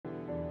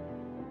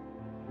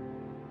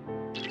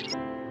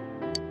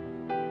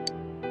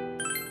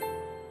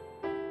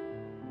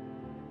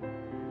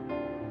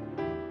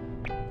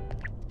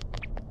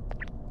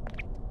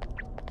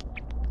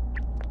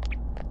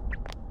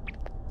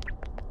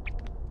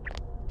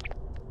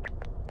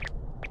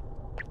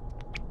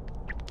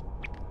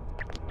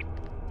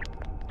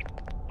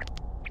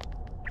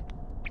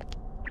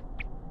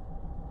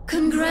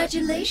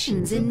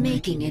Congratulations in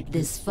making it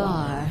this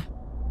far.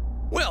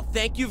 Well,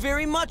 thank you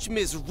very much,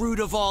 Ms. Root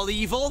of all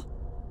evil.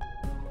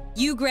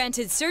 You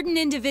granted certain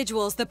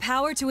individuals the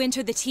power to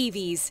enter the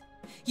TVs.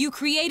 You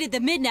created the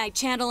Midnight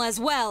Channel as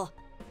well.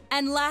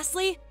 And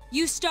lastly,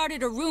 you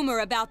started a rumor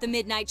about the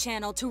Midnight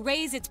Channel to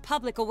raise its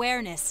public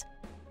awareness.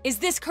 Is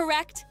this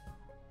correct?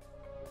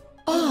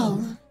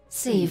 All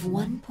save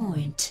one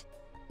point.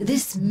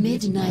 This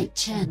Midnight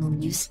Channel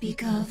you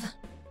speak of,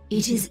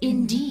 it is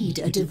indeed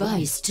a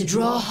device to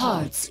draw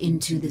hearts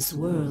into this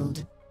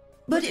world.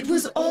 But it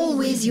was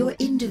always your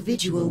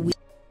individual.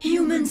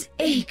 Humans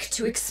ache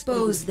to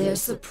expose their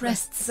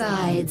suppressed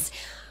sides,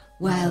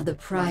 while the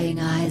prying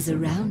eyes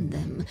around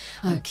them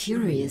are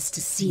curious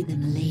to see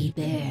them laid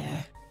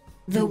bare.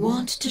 The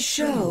want to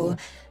show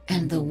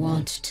and the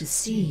want to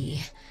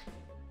see.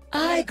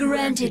 I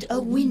granted a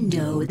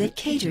window that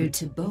catered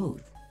to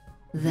both.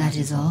 That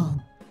is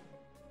all.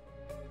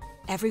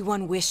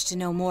 Everyone wished to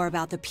know more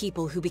about the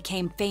people who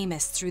became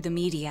famous through the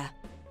media.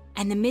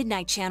 And the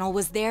Midnight Channel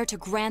was there to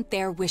grant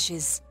their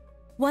wishes.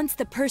 Once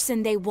the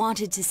person they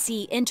wanted to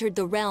see entered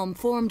the realm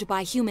formed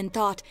by human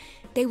thought,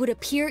 they would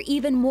appear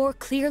even more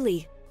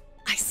clearly.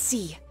 I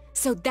see.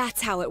 So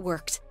that's how it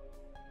worked.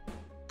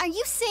 Are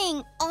you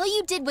saying all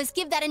you did was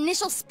give that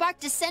initial spark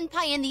to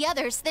Senpai and the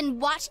others, then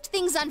watched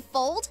things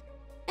unfold?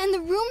 And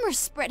the rumors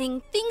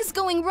spreading, things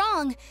going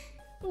wrong.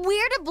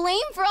 We're to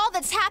blame for all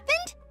that's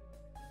happened?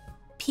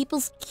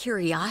 People's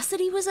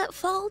curiosity was at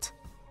fault?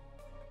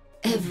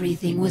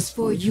 Everything was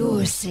for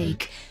your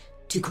sake,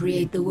 to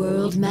create the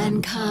world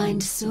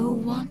mankind so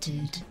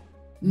wanted.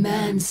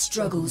 Man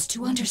struggles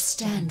to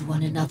understand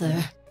one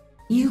another.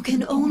 You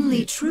can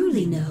only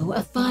truly know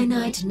a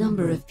finite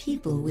number of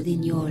people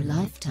within your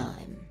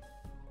lifetime.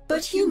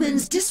 But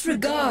humans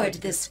disregard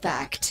this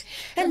fact,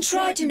 and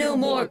try to know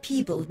more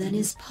people than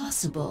is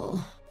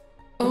possible.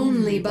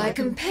 Only by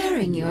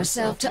comparing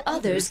yourself to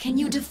others can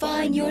you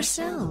define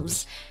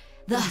yourselves.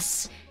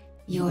 Thus,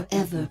 your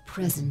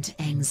ever-present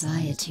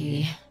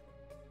anxiety.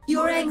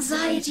 Your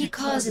anxiety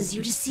causes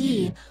you to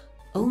see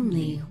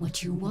only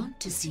what you want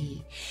to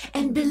see,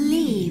 and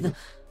believe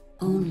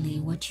only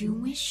what you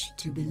wish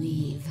to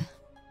believe.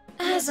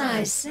 As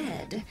I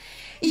said,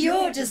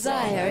 your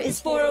desire is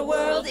for a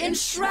world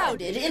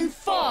enshrouded in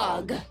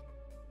fog.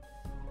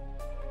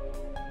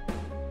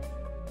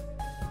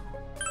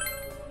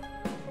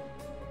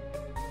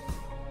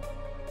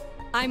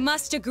 I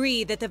must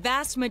agree that the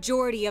vast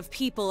majority of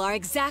people are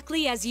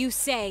exactly as you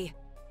say.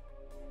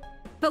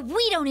 But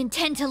we don't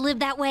intend to live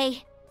that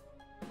way.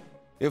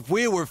 If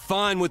we were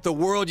fine with the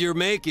world you're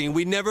making,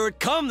 we'd never have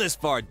come this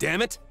far,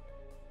 damn it!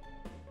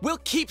 We'll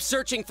keep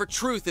searching for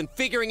truth and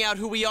figuring out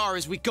who we are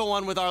as we go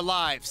on with our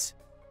lives.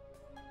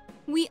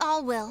 We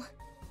all will.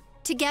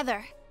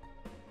 Together.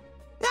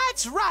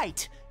 That's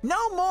right!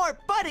 No more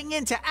butting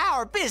into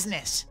our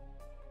business!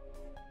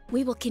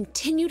 We will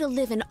continue to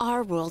live in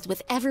our world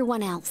with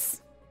everyone else.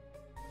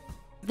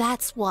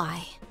 That's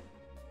why.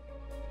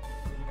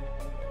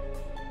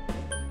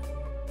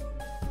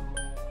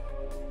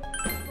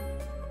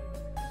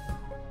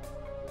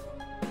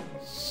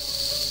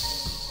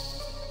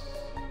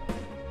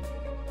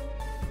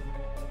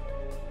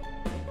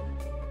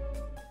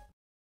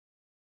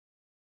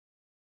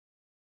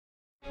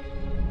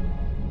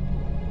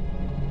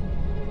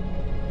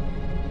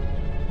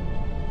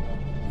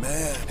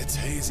 Man, it's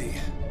hazy.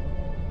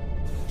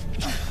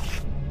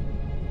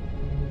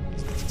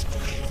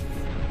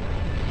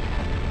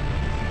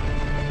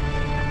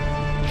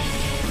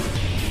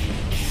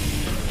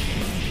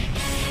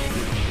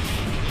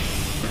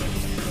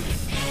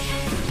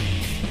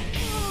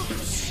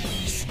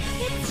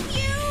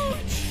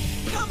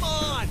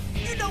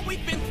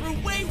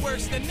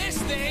 Worse than this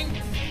thing.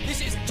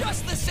 This is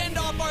just the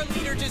send-off our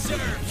leader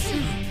deserves.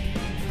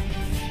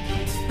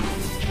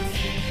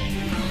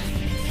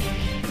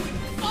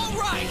 All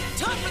right,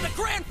 time for the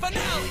grand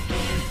finale.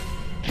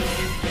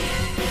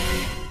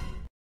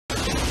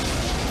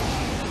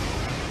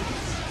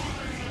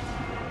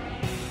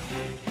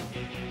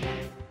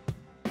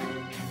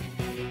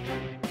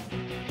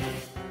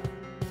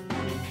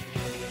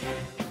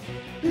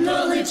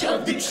 Knowledge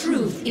of the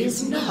truth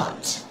is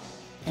not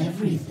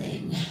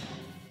everything.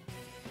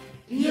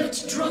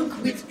 Yet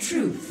drunk with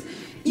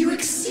truth, you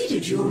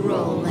exceeded your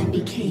role and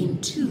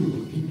became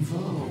too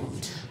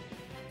involved.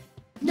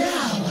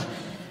 Now,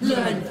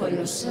 learn for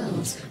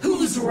yourselves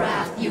whose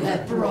wrath you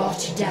have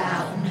brought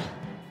down.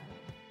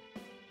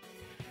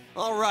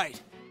 All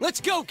right, let's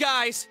go,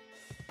 guys!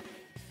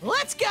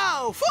 Let's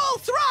go! Full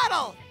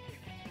throttle!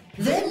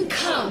 Then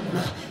come,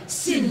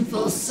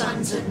 sinful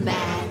sons of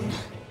man.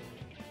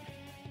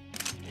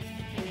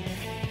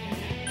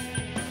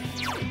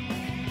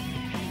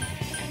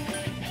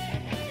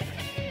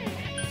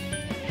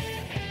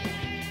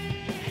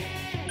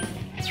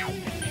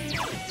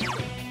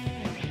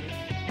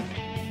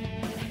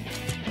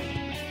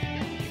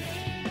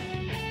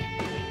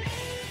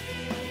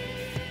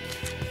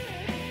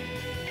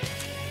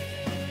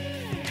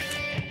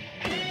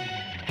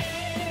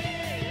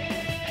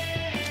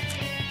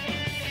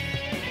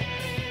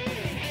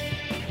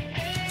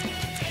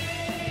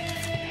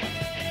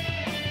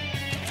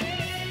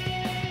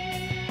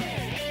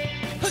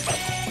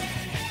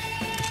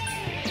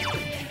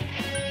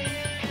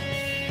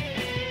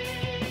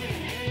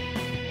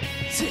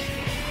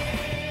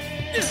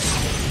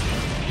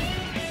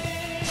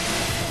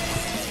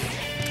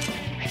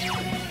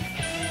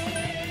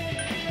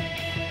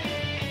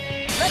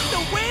 Let the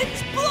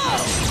winds blow!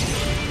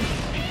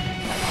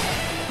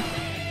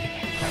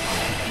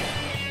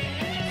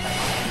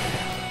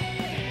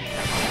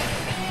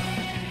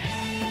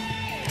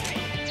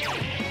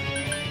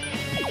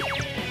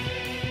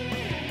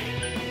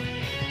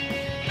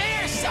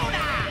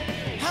 Persona!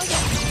 Oh,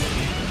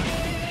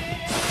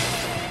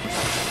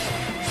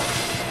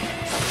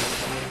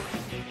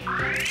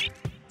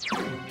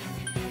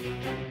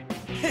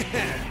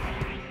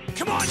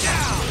 Come on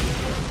now!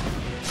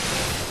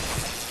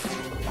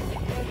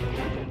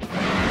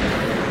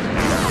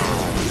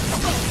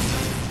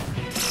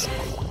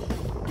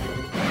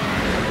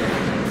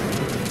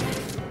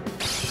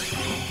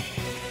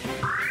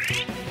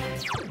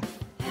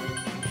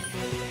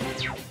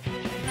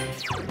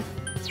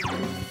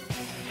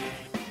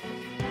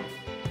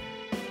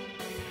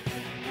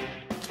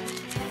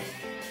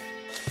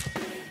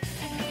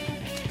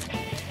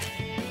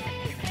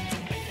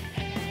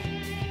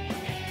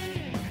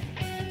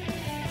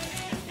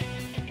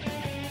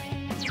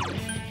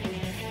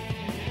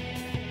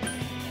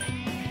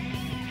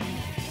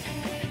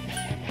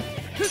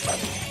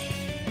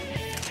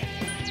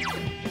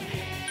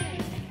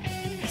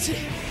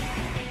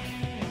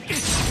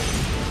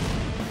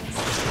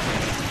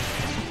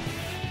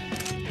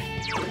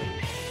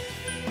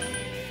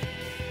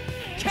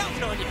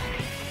 Counting on you!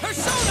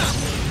 Persona!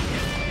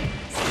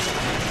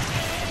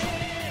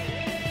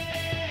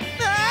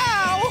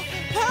 Ow!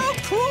 How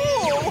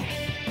cruel!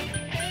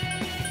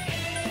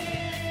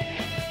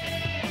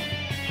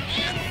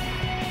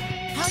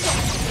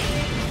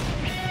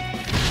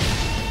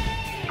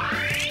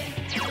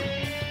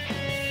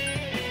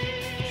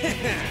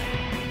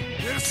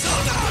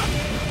 Persona!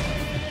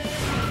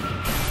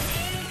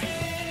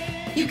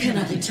 You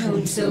cannot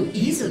atone so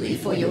easily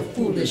for your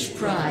foolish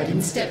pride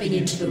in stepping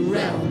into the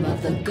realm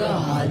of the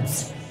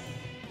gods.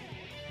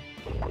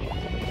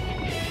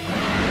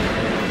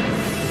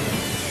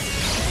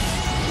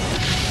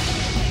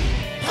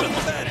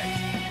 Pathetic!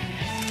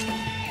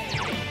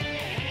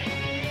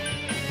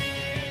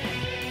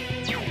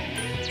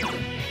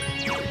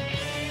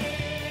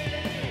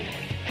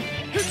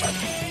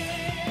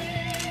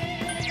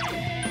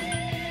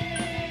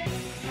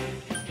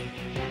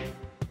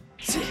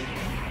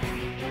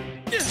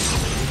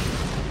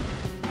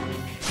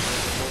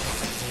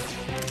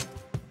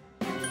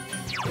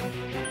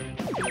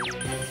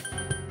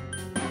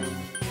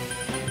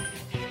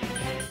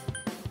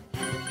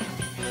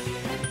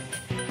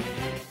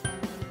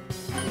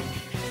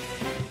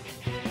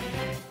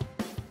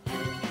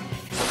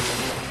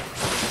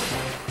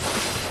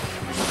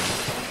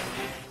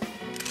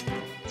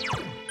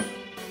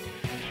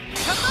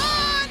 Come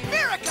on,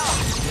 Miracle!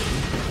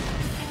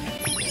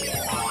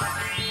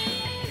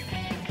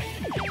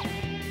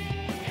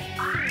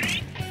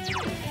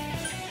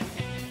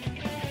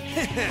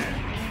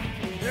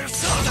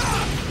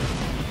 Persona!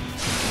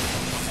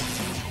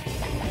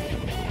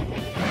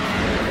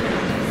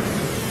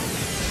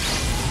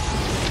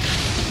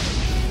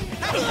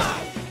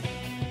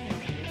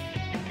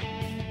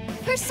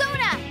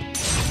 Persona!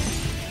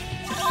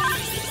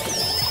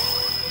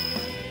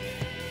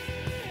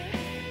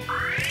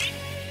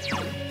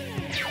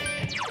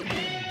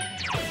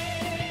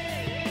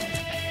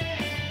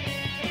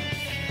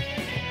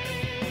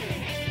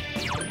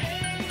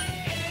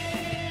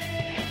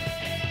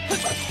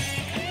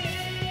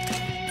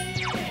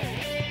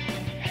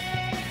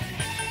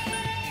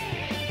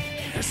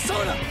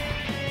 Persona!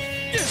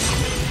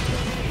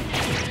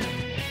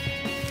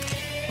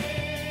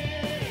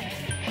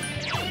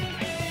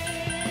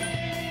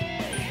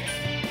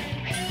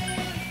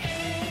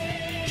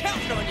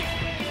 Counting on you!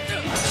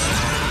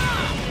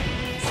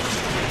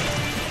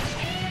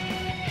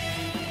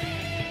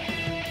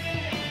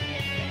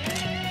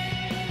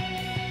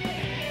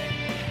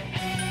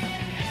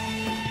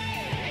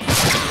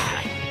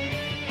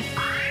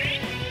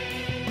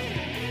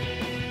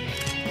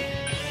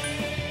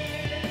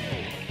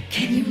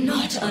 Can you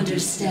not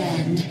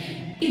understand?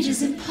 It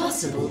is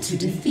impossible to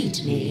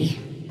defeat me.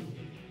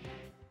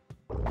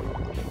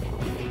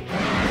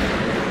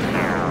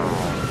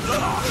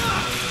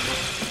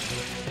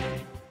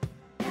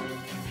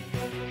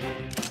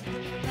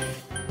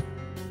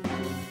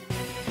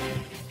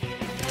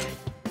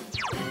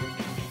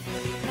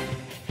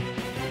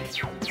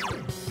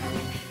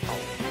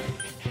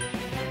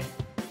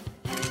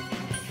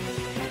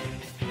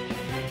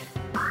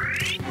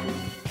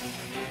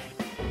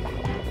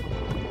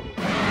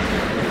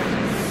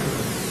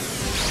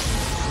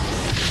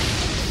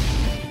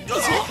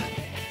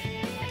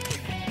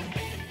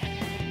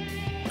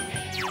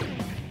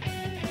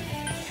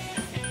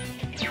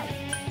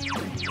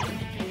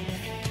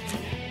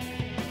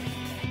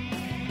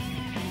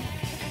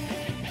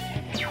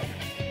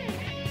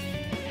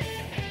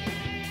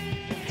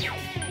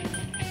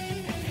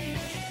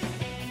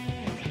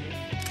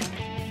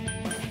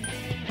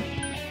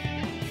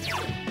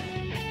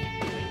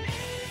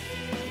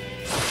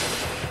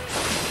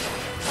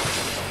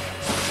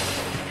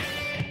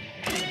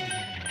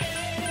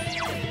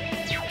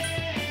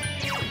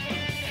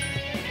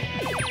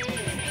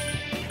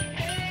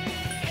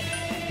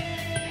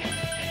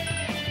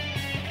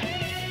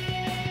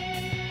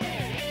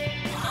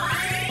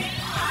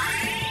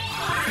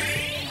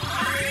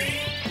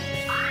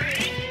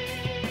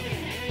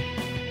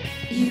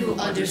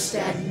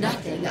 understand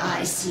nothing,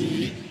 I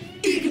see.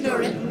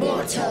 Ignorant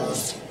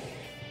mortals!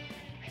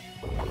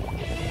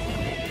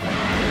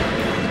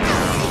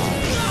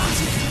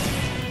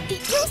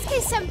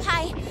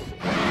 Yusuke-senpai!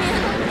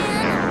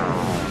 Man,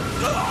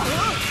 oh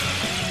man!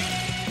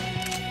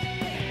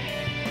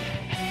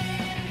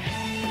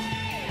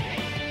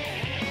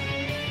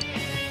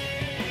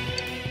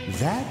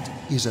 That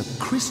is a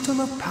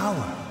crystal of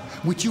power,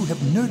 which you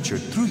have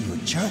nurtured through your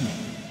journey.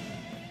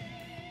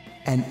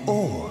 An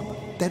orb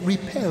that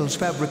repels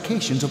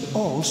fabrications of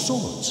all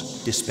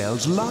sorts,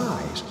 dispels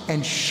lies,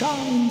 and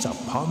shines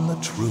upon the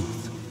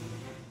truth.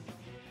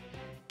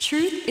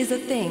 Truth is a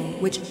thing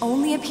which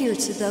only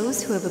appears to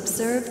those who have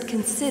observed,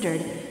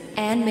 considered,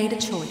 and made a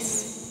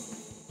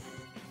choice.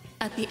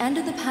 At the end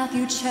of the path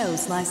you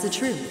chose lies the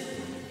truth.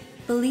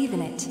 Believe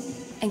in it,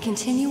 and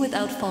continue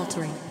without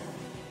faltering.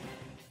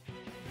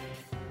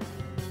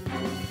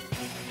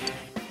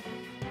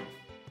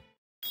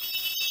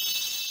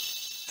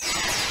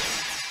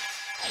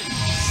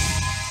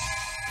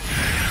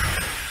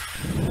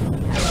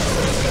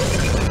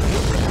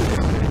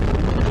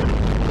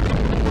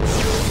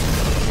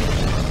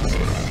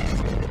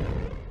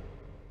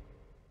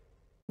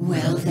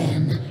 Well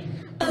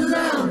then,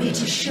 allow me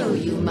to show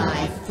you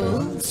my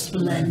full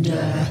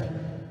splendor.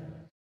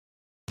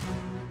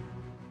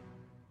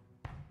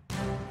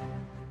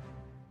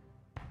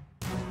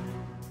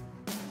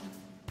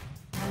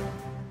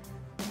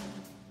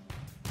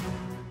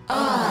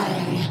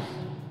 I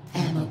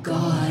am a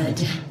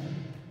god.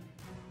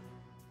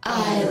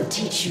 I'll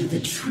teach you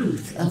the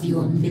truth of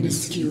your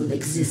minuscule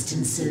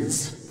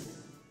existences.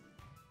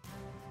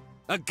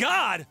 A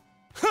god?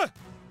 Huh!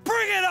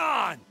 Bring it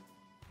on!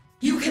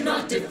 You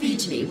cannot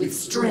defeat me with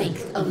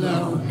strength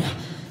alone.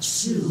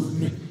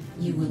 Soon,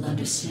 you will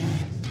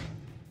understand.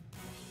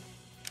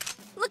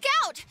 Look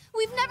out!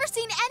 We've never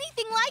seen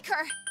anything like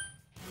her!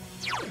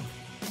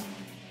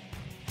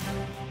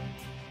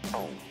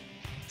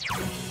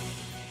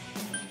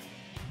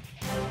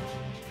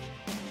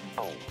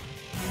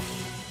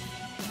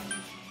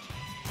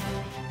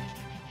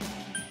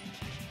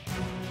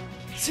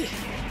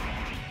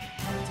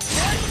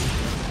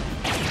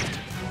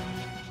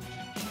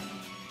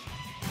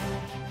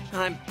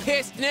 I'm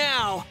pissed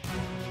now!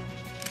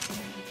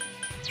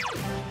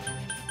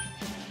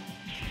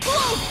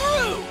 Blow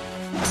through!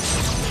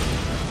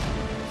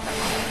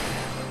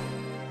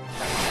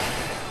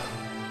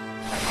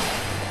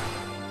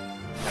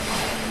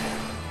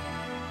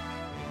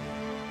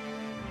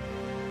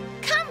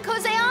 Come,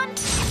 Kozeon!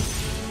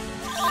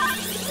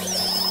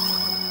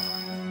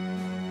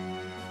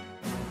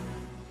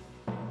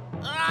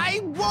 I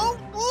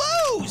won't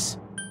lose!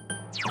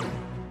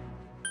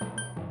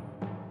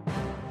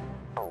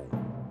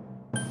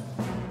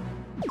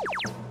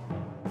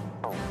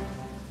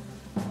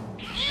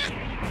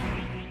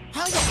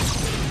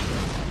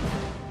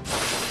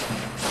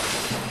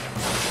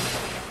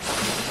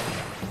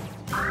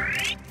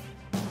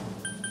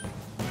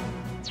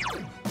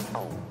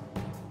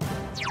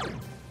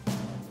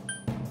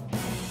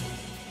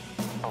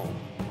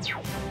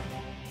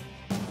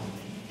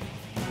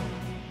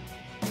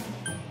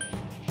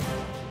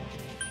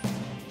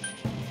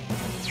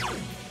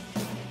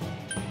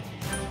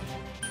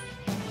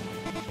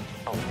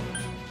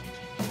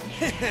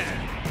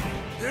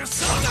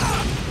 Persona!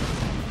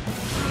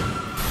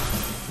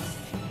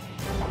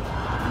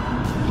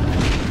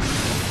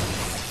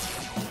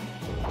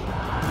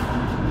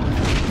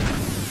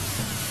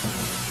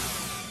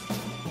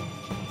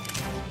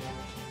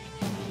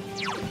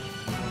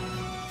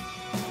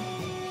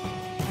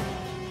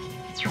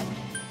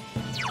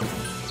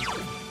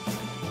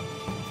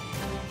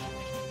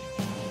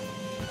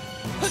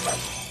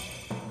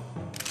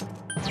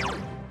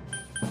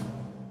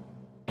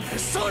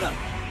 Persona!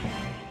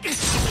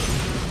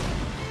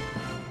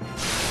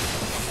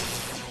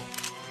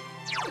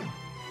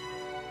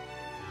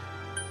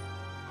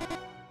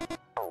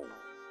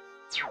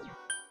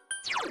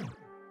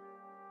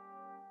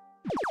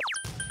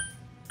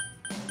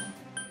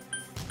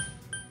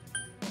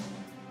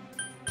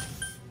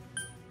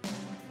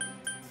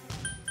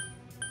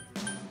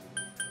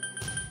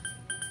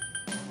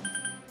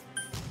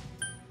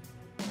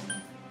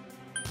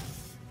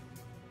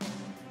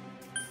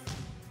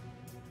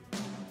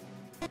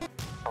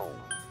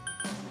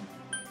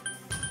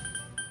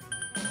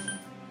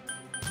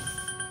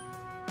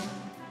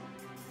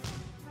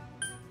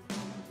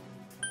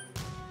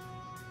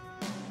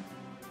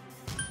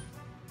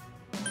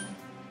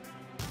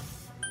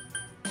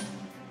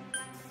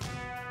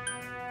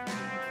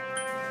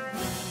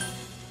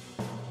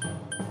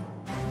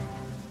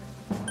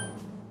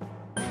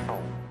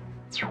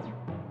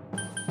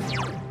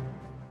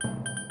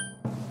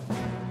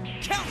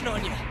 Counting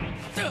on you!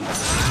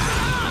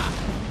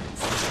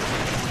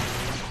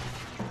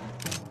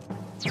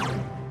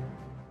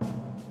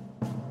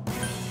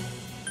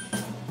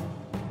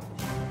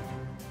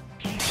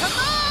 Come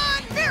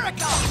on,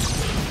 Miracle!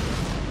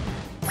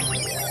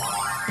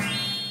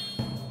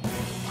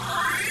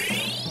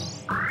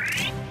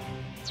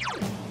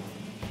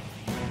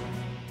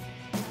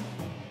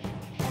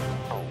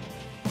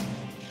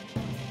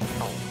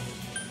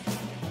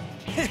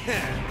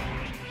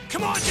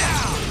 Come on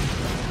down!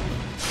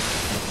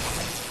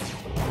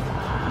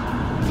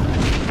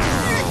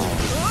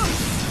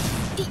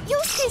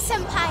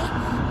 Yosuke-senpai!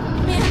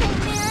 Man, oh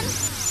man!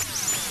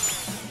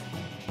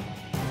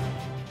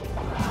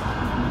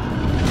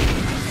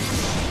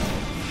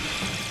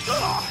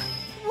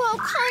 Whoa,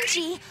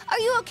 Kanji! Are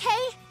you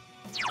okay?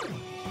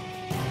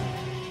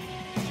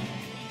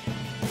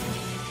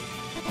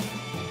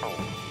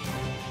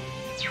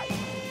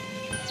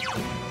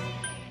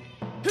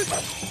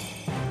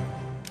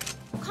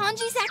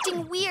 Kanji's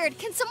acting weird.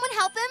 Can someone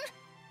help him?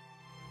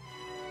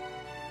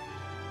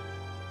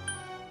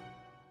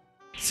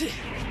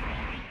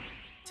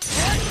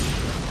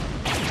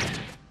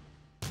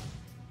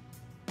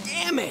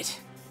 Damn it!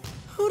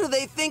 Who do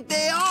they think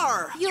they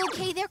are? You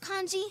okay there,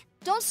 Kanji?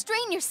 Don't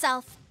strain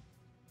yourself.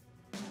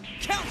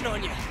 Counting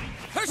on you!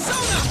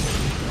 Persona!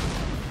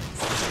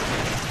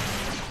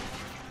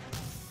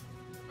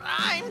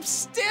 I'm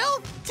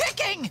still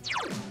ticking!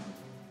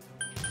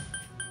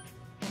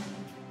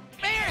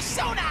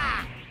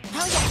 Persona!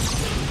 Oh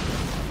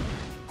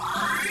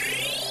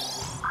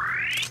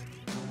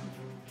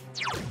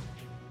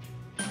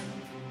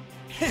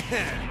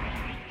Yeah.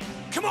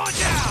 Come on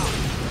down!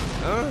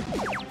 Huh?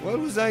 What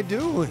was I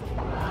doing?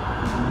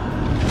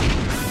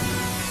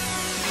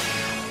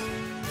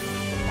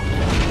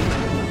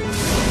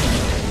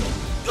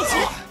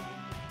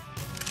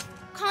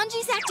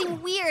 Kanji's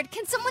acting weird.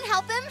 Can someone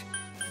help him?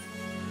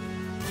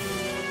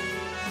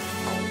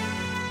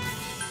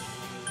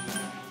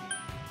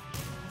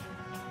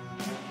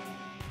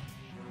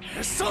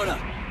 Persona!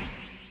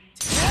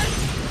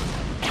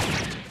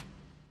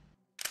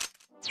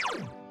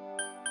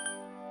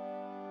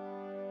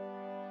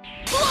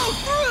 Blow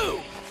through!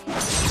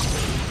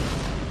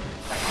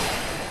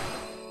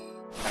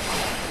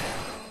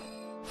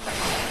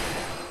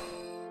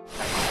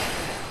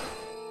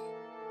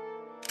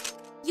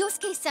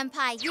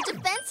 Yosuke-senpai, your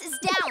defense is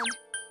down.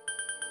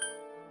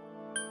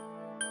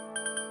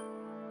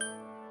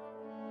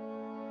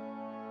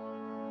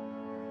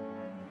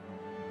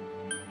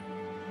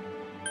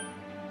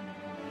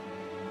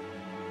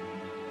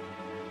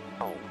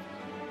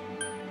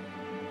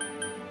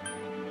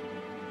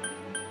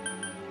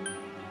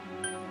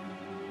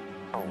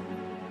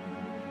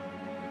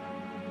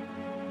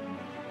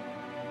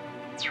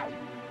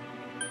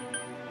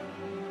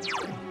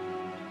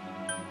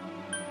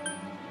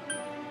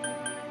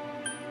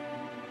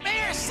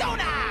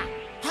 Persona!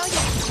 Oh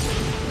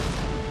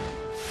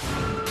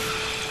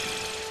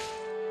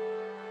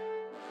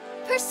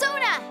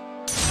Persona!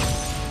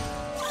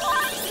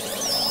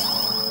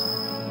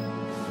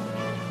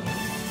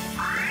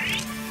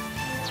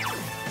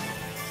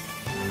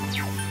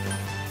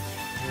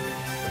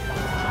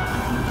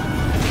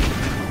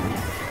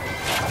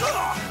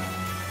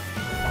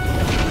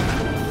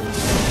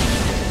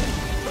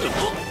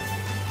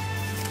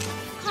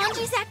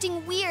 Kanji's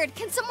acting weird.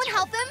 Can someone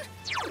help him?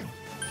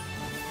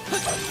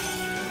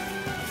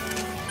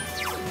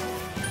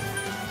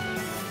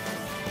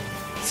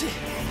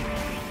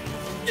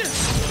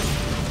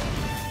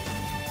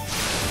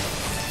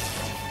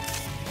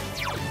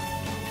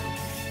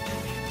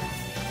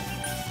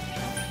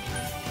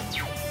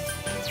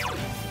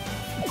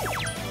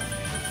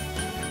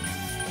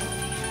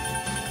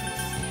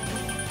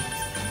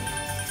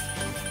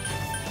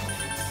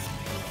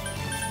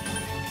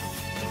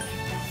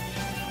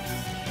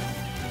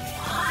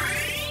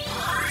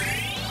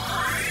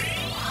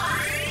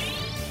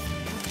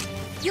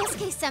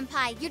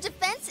 Yosuke-senpai, your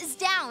defense is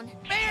down.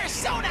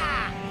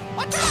 Persona!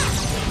 What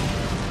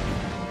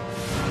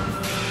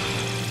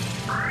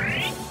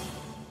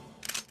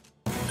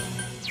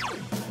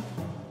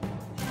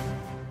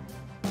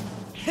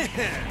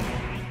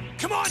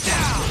Come on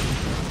down!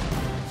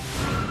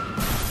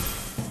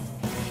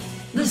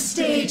 The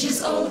stage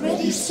is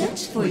already set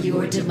for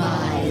your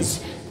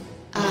demise.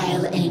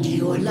 I'll end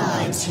your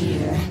lives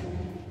here.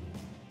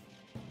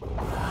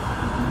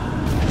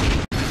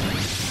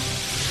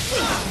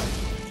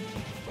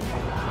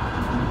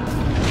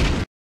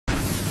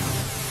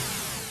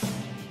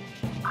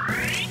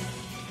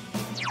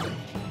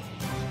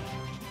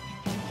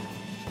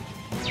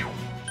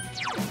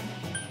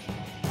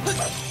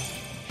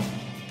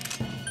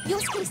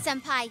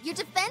 Yosuke-senpai, your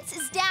defense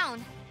is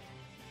down.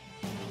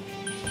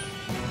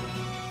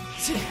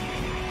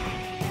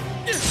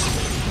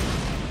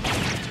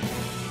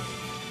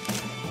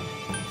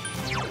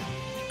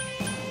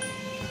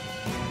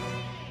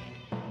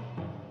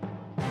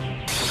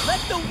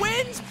 Let the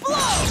winds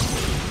blow!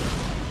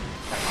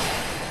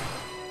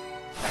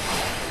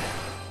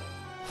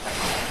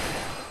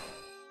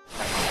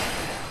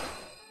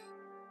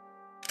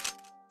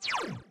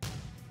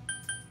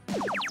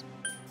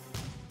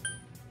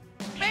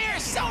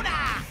 Persona!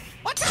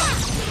 What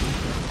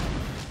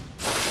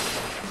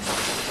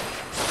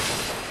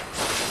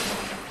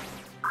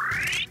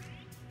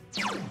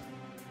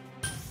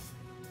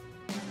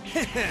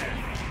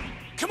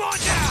Come on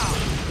down!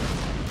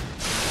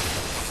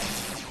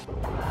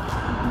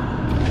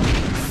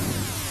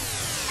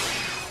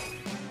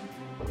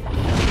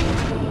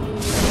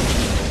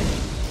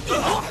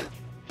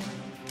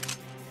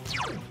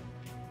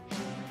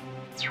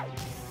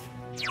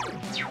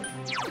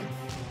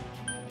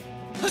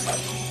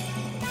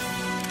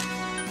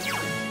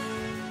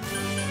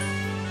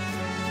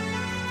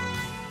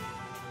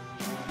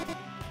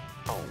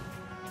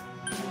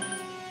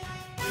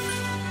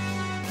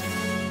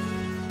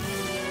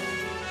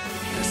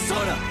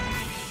 Persona!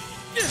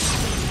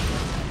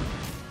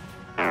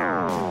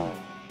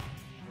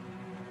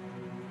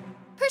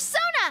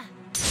 Persona!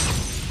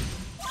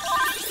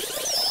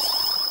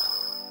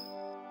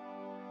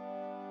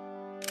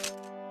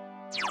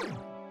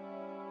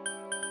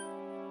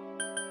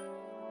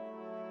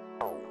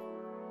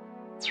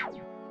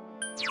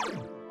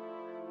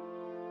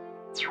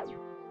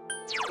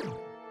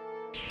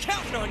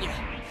 Counting on you!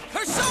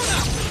 Persona!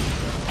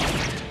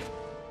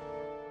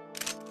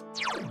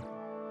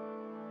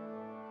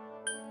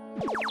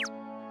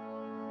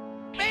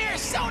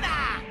 Persona!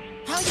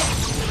 Oh yeah!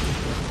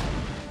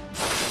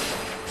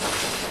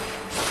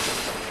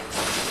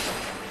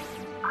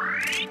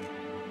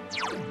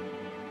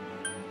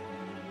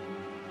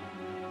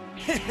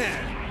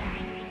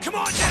 Come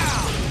on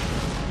down!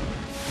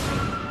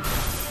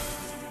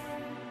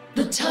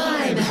 The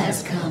time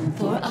has come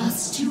for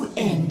us to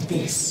end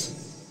this.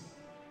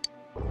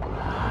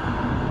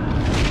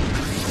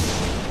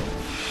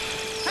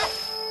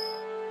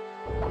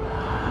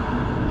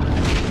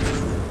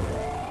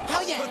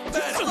 Oh yeah!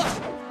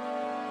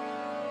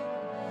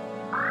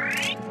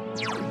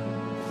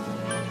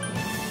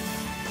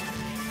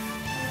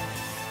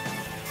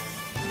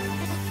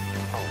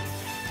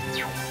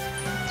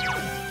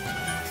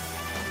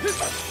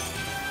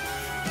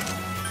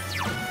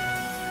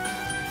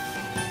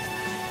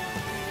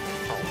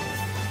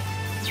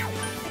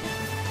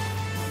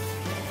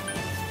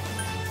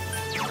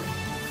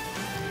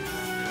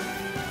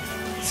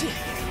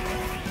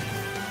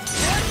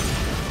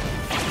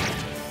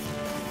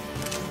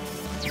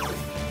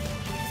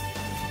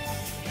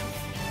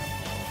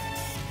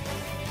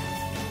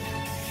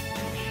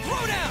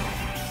 Throw down!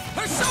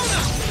 Persona!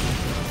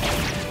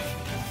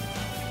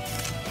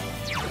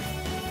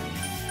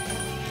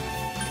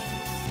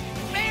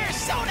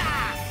 Persona!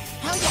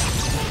 Oh yeah!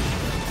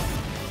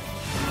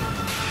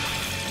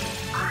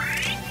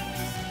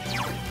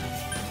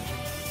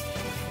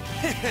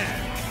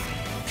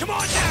 Come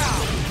on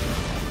down!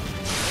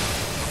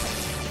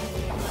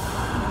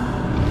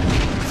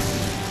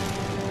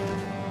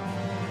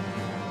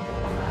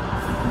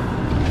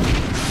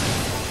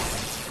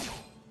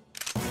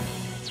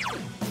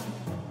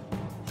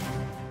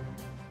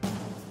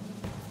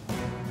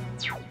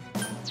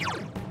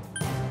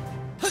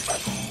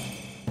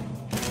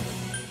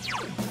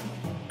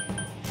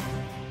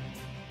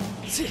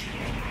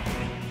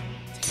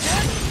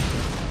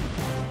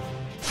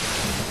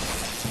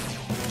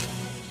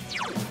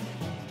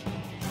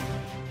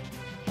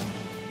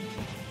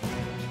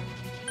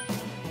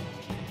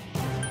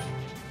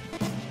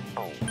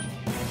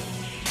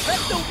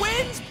 Let the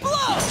winds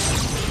blow!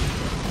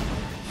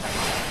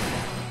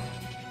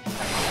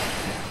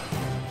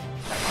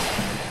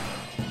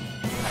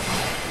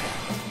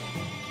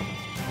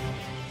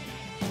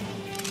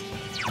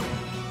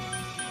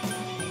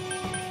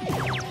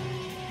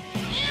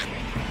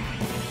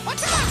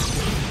 What's up?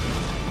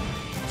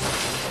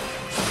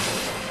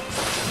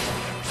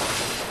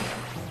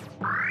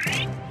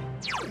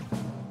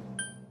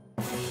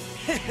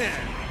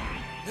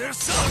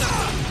 Persona!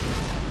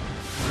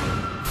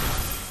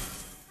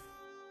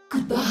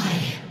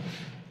 Goodbye.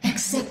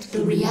 Accept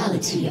the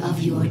reality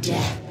of your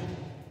death.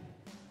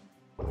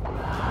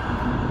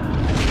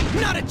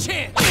 Not a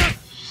chance!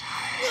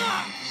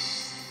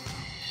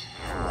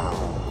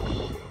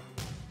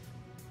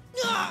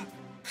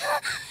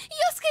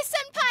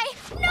 Yosuke-senpai!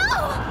 No!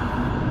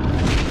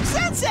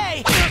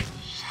 Sensei!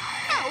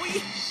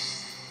 Owie!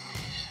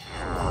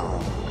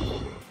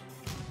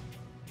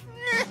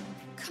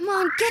 Come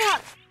on, get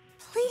up!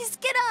 Please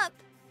get up!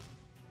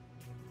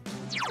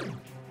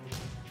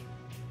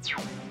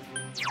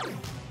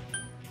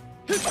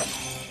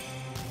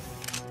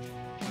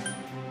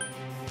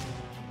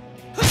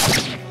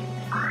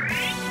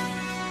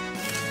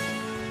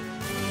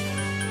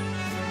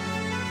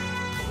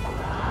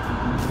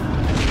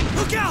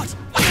 Look out!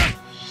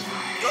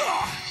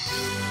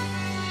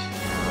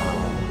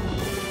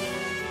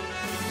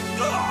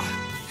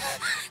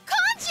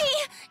 Kanji!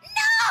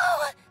 No!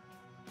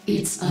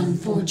 It's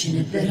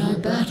unfortunate that our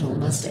battle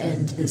must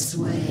end this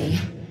way.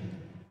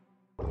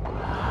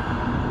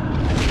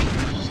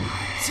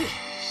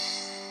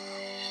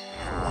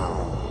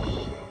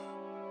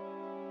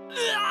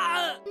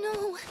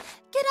 No,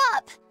 get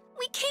up!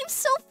 We came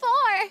so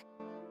far!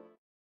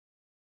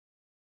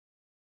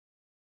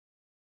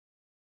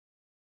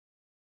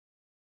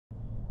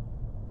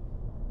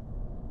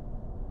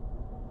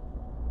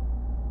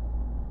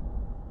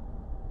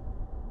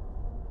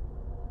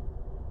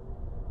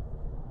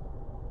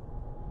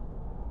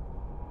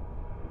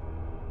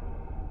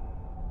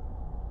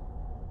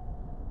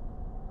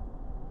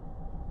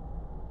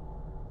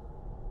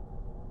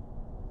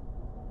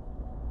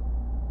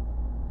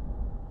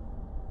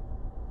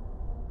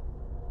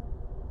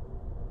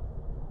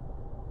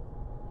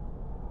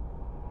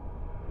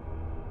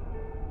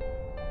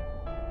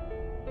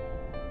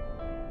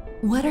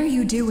 What are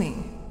you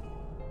doing?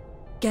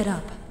 Get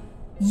up.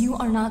 You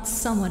are not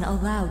someone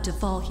allowed to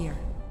fall here.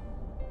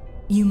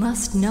 You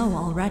must know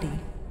already.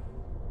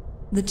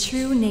 The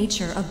true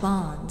nature of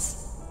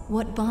bonds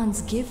what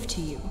bonds give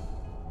to you.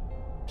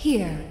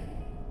 Here,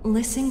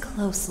 listen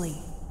closely.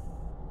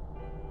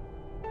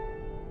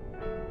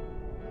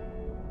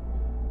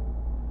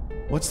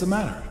 What's the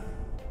matter?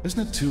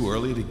 Isn't it too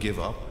early to give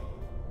up?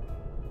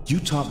 You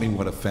taught me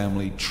what a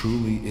family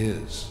truly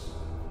is.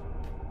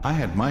 I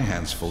had my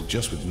hands full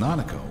just with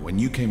Nanako when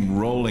you came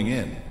rolling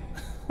in.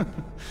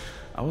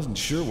 I wasn't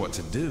sure what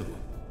to do.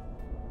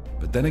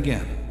 But then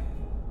again,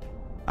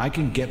 I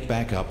can get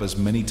back up as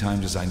many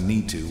times as I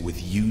need to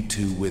with you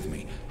two with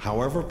me.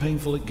 However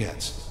painful it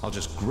gets, I'll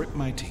just grit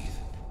my teeth.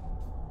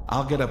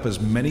 I'll get up as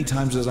many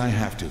times as I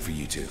have to for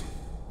you two.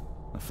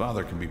 A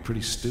father can be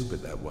pretty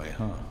stupid that way,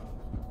 huh?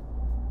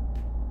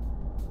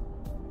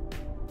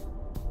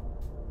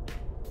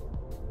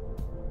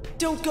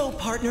 Don't go,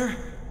 partner!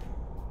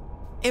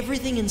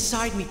 Everything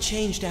inside me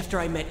changed after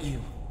I met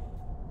you.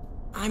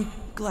 I'm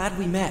glad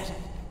we met.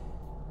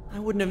 I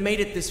wouldn't have made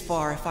it this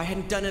far if I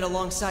hadn't done it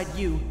alongside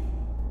you.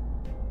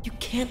 You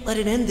can't let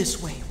it end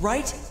this way,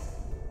 right?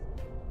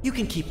 You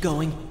can keep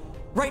going.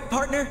 Right,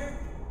 partner?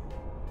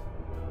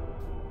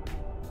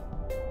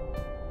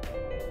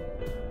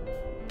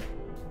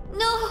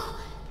 No!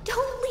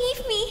 Don't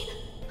leave me!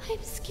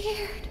 I'm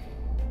scared.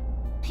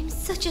 I'm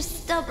such a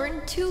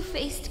stubborn,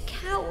 two-faced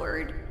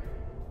coward.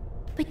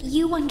 But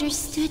you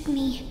understood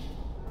me.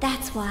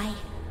 That's why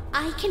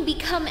I can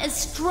become as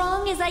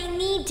strong as I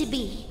need to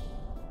be.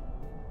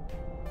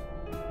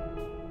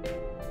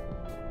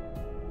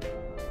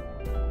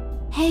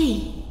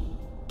 Hey,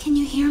 can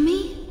you hear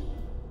me?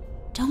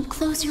 Don't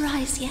close your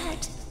eyes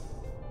yet.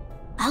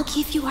 I'll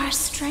give you our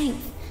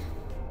strength.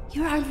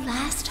 You're our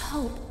last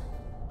hope.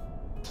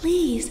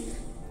 Please,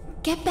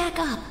 get back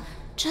up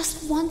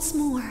just once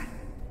more.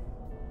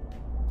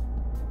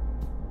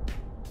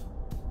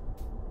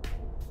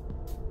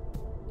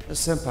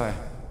 Senpai,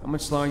 how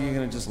much longer are you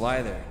gonna just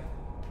lie there?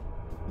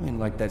 I mean,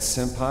 like that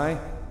senpai?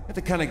 You're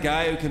the kind of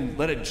guy who can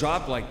let it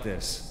drop like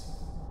this.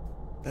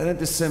 That ain't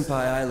the senpai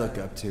I look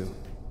up to.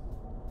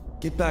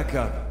 Get back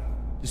up.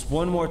 Just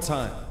one more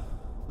time.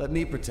 Let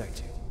me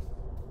protect you.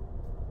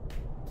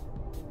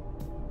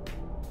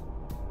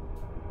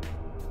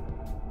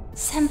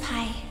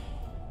 Senpai,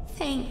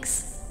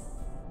 thanks.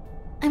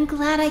 I'm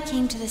glad I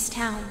came to this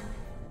town.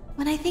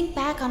 When I think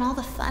back on all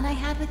the fun I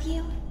had with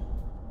you...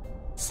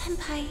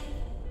 Senpai,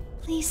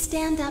 please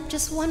stand up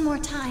just one more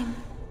time.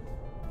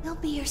 We'll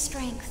be your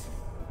strength.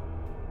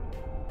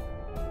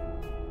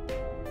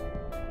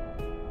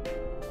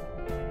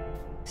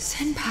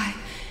 Senpai,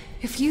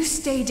 if you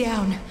stay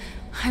down,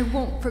 I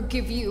won't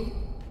forgive you.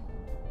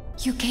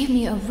 You gave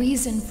me a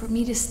reason for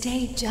me to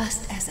stay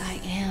just as I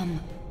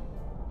am.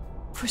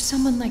 For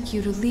someone like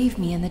you to leave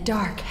me in the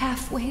dark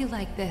halfway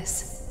like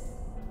this.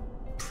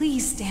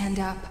 Please stand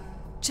up,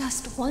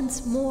 just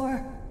once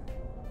more.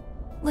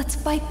 Let's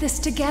fight this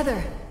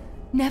together.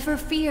 Never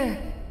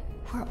fear.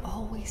 We're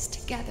always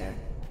together.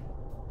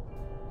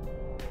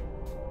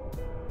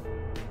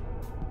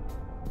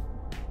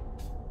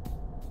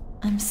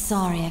 I'm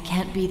sorry I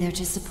can't be there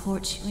to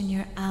support you in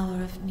your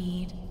hour of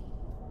need.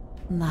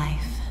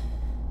 Life.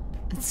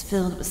 It's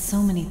filled with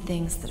so many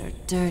things that are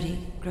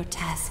dirty,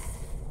 grotesque,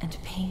 and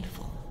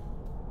painful.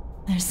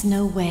 There's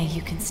no way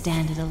you can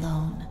stand it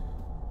alone.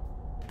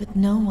 But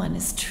no one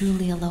is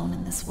truly alone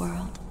in this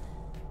world.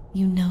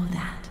 You know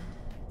that,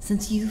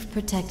 since you've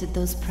protected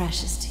those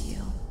precious to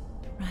you,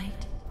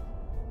 right?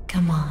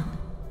 Come on.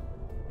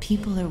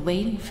 People are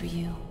waiting for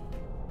you.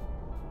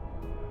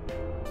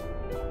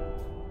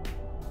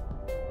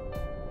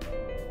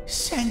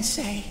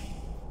 Sensei.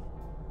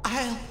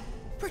 I'll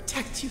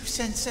protect you,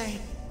 Sensei.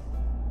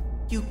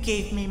 You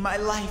gave me my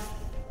life.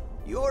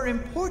 You're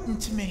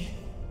important to me.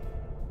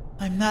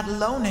 I'm not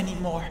alone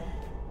anymore.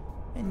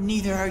 And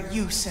neither are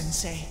you,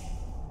 Sensei.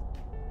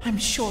 I'm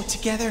sure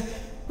together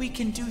we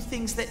can do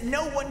things that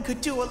no one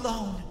could do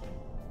alone.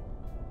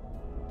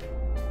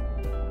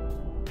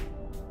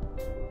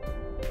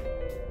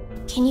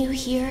 Can you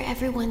hear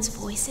everyone's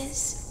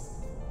voices?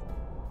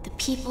 The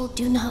people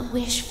do not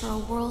wish for a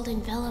world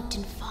enveloped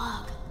in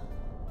fog.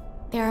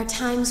 There are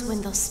times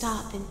when they'll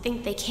stop and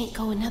think they can't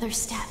go another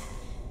step.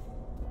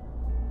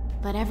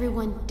 But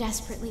everyone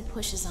desperately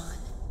pushes on.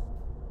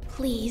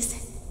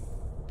 Please,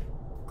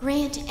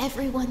 grant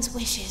everyone's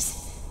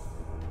wishes.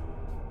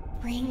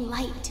 Bring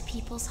light to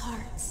people's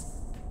hearts.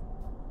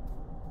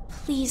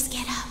 Please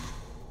get up.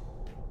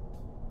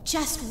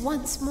 Just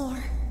once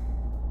more.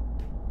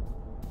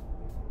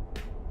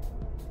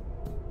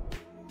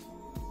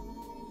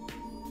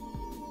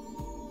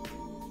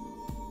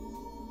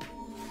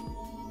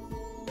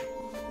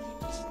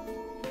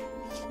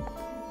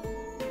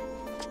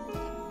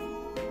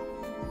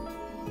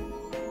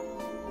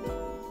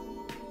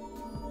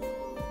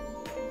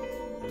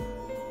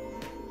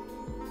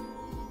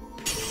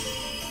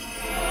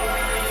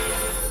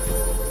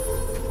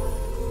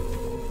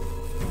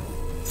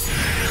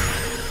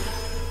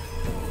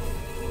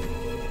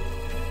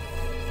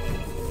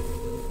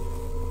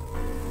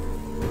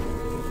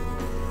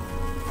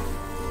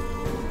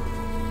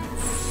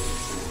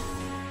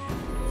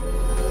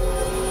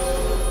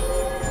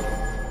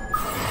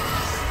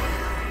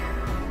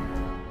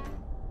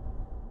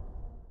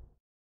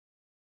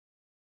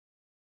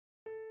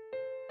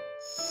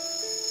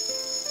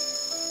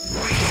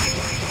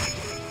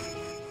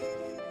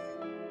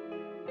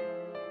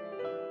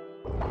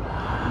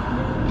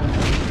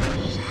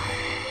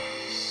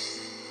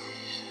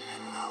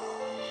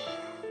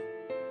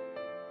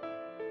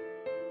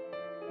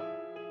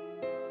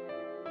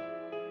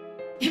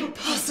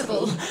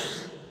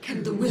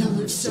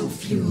 which so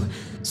few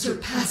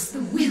surpass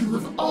the will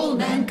of all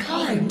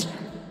mankind.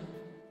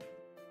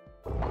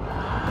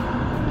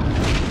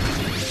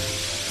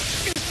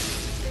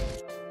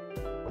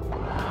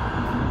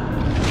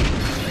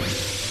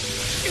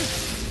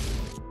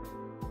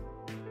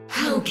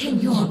 How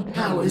can your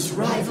powers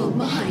rival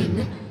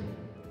mine?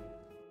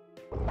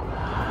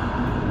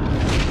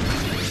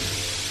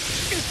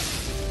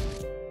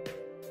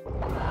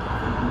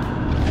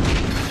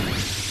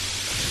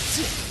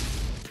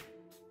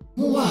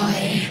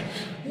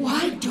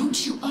 Why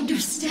don't you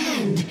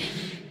understand?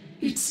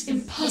 It's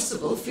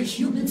impossible for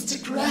humans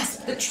to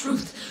grasp the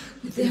truth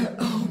with their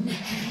own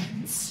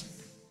hands.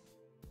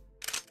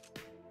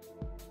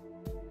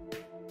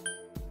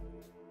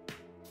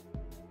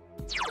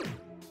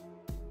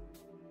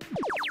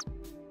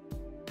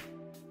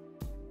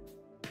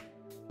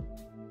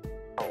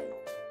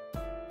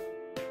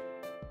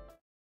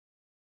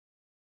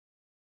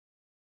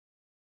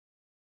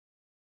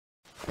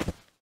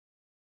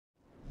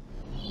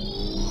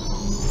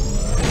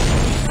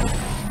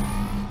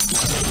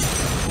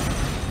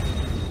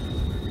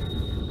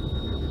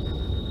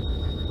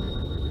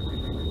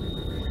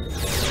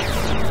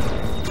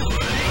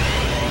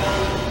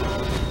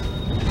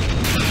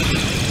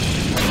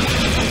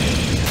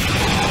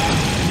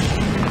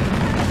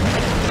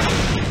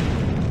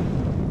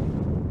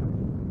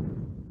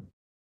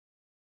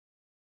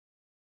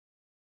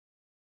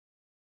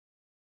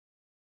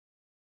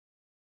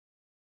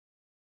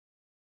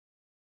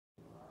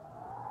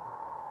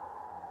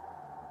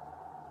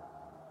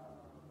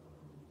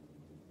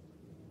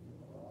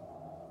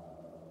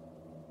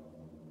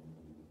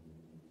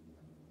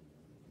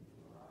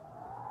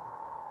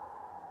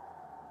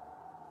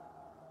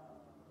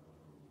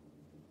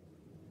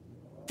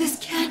 This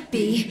can't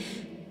be.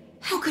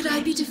 How could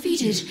I be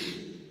defeated?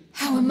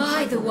 How am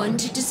I the one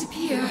to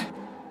disappear?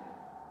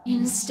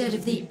 Instead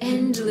of the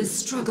endless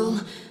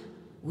struggle,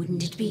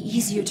 wouldn't it be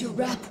easier to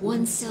wrap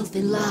oneself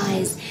in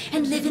lies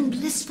and live in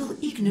blissful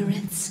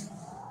ignorance?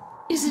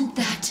 Isn't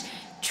that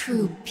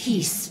true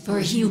peace for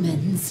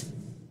humans?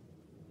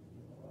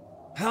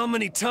 How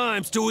many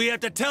times do we have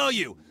to tell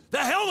you? The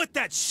hell with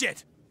that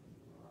shit!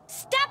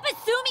 Stop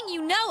assuming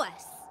you know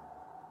us!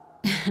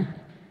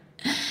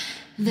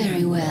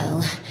 Very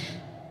well.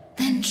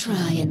 Then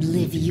try and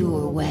live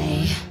your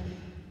way.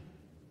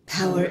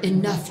 Power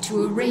enough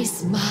to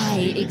erase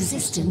my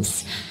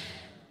existence.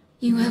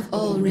 You have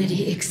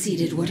already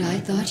exceeded what I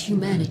thought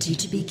humanity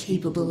to be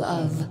capable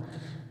of.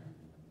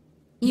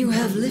 You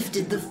have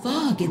lifted the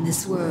fog in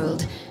this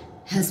world,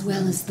 as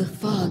well as the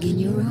fog in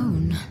your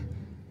own.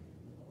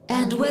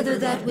 And whether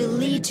that will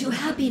lead to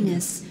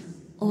happiness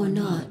or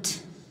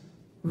not,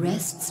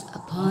 rests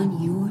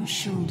upon your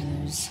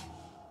shoulders.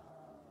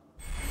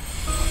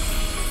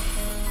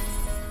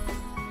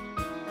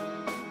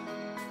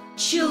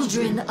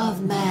 Children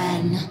of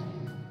man,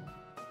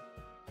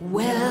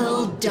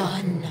 well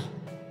done.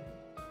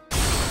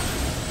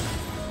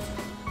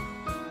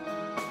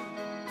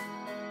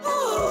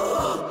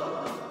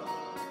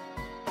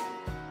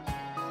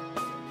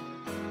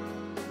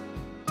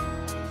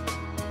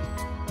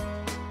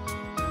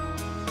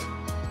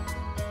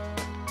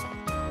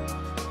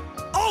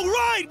 All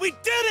right, we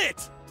did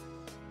it!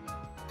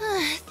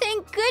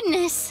 Thank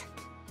goodness.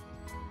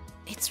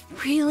 It's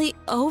really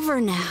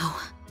over now.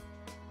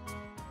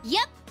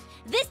 Yep,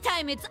 this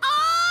time it's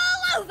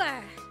all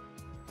over!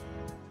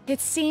 It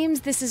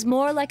seems this is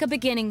more like a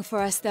beginning for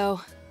us,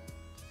 though.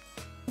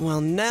 Well,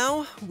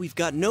 now we've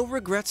got no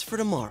regrets for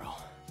tomorrow.